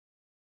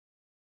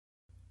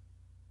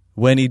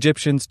When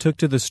Egyptians took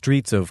to the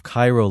streets of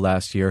Cairo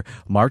last year,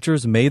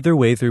 marchers made their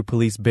way through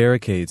police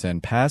barricades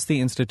and past the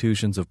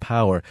institutions of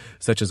power,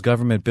 such as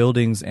government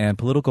buildings and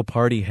political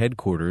party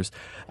headquarters.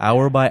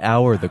 Hour by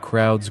hour, the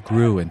crowds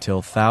grew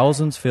until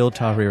thousands filled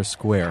Tahrir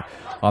Square.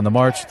 On the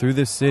march through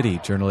the city,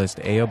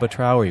 journalist Aya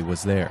Batrawi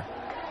was there.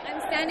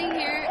 I'm standing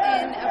here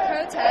in a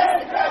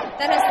protest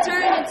that has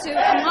turned into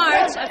a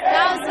march of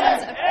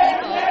thousands of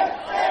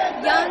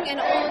people, young and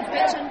old,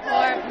 rich and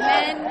poor,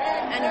 men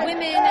and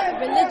women,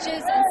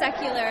 religious and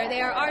secular.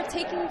 They are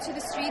taking to the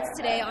streets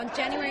today on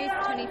January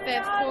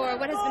 25th for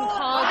what has been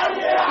called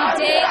the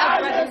Day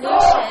of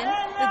Revolution,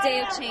 the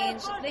Day of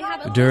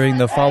Change. During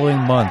the following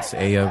months,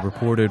 Aya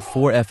reported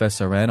for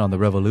FSRN on the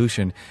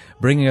revolution,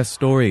 bringing us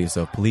stories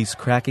of police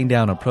cracking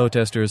down on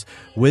protesters,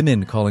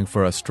 women calling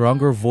for a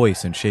stronger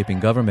voice in shaping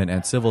government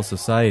and civil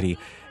society,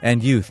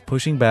 and youth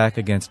pushing back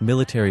against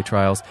military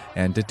trials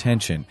and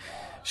detention.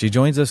 She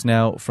joins us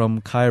now from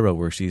Cairo,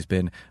 where she's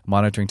been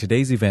monitoring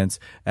today's events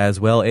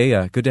as well.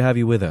 Aya, good to have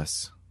you with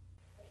us.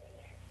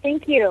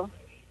 Thank you.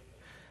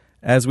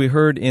 As we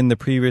heard in the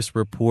previous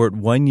report,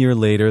 1 year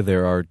later,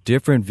 there are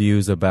different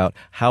views about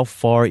how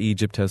far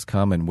Egypt has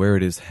come and where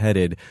it is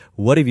headed.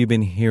 What have you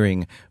been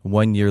hearing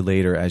 1 year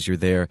later as you're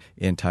there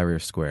in Tahrir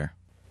Square?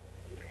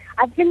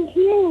 I've been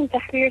hearing in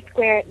Tahrir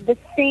Square the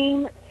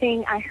same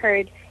thing I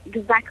heard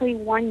exactly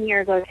 1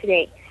 year ago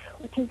today,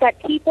 which is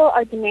that people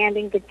are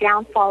demanding the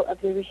downfall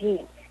of the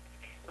regime.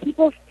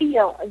 People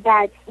feel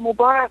that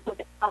Mubarak was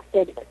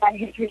ousted, that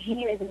his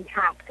regime is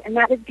intact, and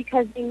that is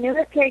because the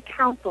military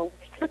council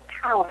which took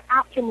power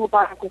after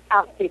Mubarak was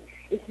ousted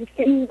is the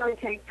same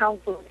military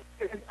council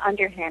that serves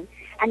under him,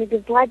 and it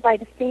is led by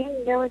the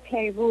same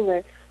military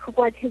ruler who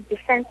was his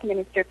defense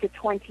minister for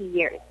 20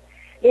 years.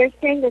 They're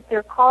saying that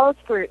their calls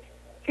for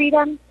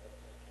freedom,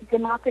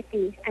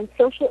 democracy, and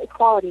social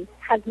equality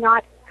has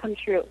not come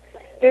true.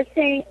 They're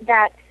saying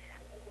that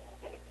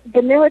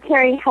the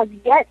military has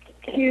yet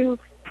to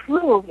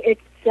prove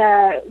its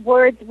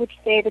words which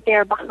say that they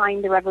are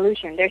behind the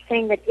revolution. They're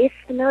saying that if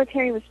the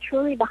military was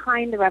truly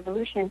behind the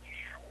revolution,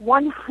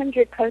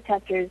 100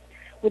 protesters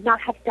would not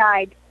have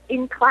died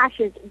in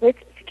clashes with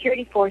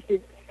security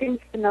forces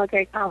since the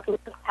military council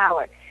took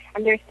power.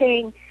 And they're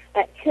saying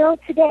that till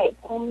today,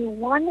 only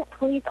one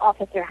police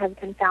officer has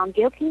been found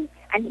guilty,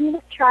 and he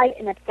was tried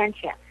in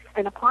absentia.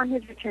 And upon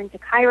his return to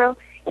Cairo,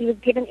 he was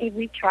given a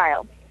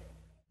retrial.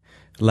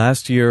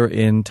 Last year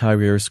in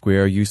Tahrir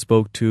Square, you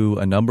spoke to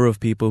a number of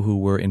people who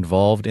were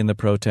involved in the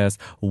protest.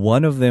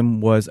 One of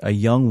them was a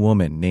young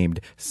woman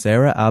named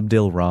Sarah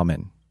Abdel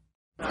Rahman.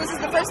 This is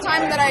the first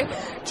time that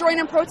I join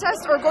in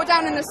protest or go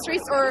down in the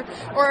streets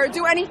or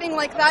do anything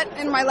like that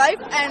in my life,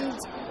 and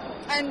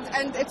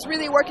it's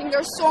really working.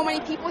 There's so many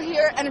people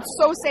here, and it's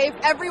so safe.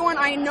 Everyone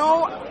I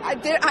know, I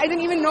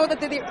didn't even know that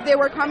they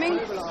were coming,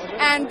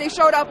 and they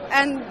showed up,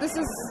 and this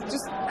is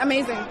just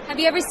amazing. Have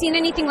you ever seen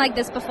anything like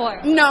this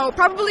before? No,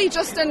 probably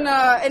just in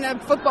a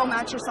football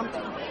match or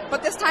something.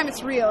 But this time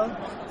it's real.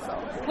 So.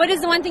 What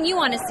is the one thing you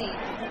want to see?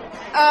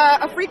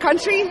 A free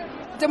country,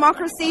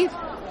 democracy,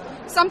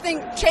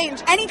 something,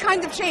 change, any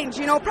kind of change.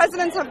 You know,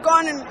 presidents have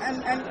gone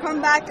and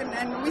come back,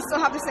 and we still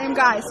have the same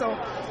guy, so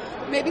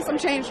maybe some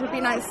change would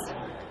be nice.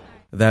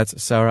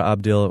 That's Sarah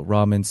Abdel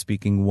Rahman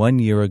speaking 1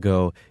 year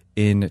ago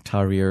in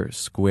Tahrir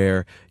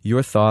Square.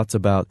 Your thoughts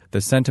about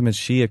the sentiments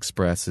she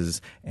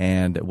expresses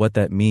and what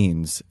that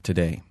means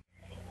today?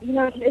 You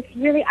know, it's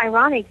really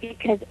ironic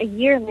because a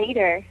year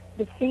later,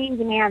 the same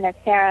demand that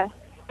Sarah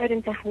stood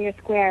in Tahrir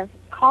Square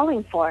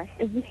calling for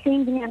is the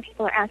same demand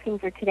people are asking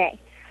for today.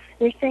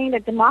 They're saying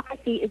that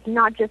democracy is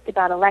not just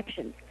about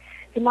elections.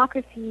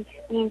 Democracy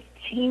means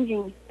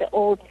changing the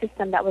old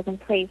system that was in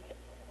place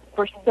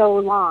for so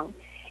long.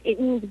 It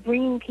means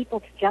bringing people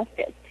to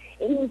justice.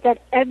 It means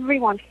that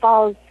everyone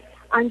falls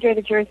under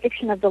the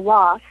jurisdiction of the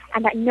law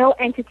and that no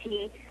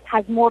entity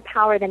has more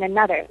power than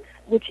another,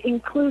 which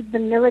includes the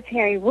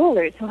military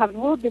rulers who have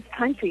ruled this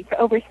country for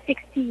over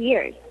 60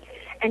 years.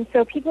 And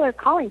so people are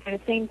calling for the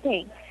same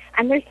thing.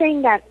 And they're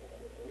saying that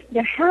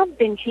there have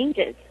been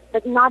changes,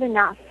 but not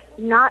enough,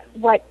 not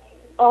what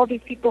all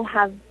these people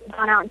have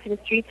gone out into the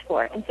streets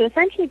for. And so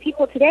essentially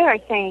people today are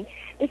saying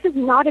this is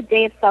not a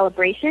day of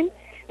celebration.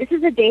 This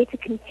is a day to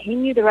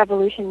continue the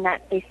revolution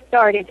that they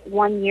started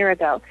 1 year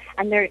ago.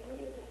 And they're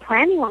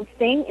planning on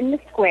staying in the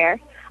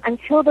square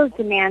until those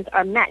demands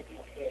are met.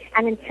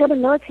 And until the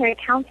military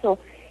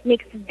council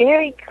makes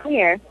very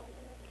clear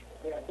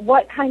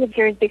what kind of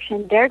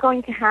jurisdiction they're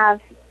going to have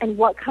and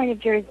what kind of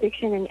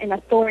jurisdiction and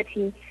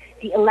authority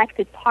the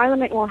elected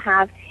parliament will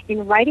have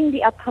in writing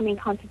the upcoming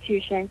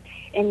constitution,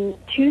 in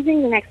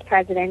choosing the next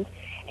president,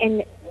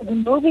 in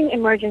removing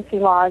emergency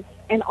laws,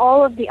 and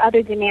all of the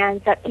other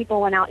demands that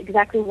people went out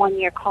exactly 1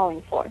 year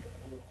calling for.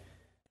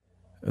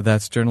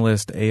 That's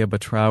journalist Aya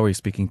Batrawi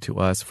speaking to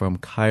us from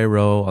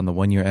Cairo on the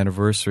 1 year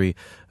anniversary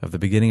of the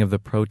beginning of the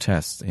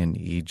protests in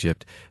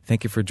Egypt.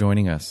 Thank you for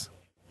joining us.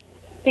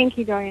 Thank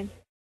you, Dorian.